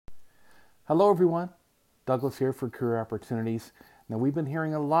Hello, everyone. Douglas here for Career Opportunities. Now, we've been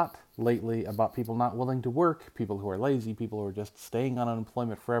hearing a lot lately about people not willing to work, people who are lazy, people who are just staying on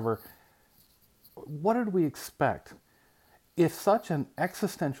unemployment forever. What did we expect? If such an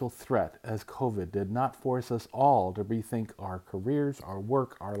existential threat as COVID did not force us all to rethink our careers, our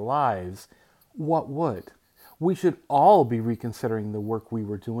work, our lives, what would? We should all be reconsidering the work we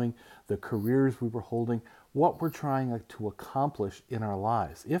were doing, the careers we were holding, what we're trying to accomplish in our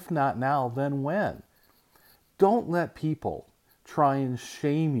lives. If not now, then when? Don't let people try and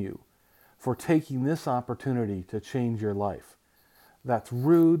shame you for taking this opportunity to change your life. That's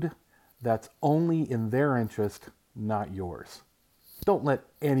rude. That's only in their interest, not yours. Don't let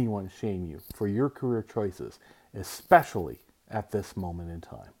anyone shame you for your career choices, especially at this moment in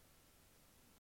time.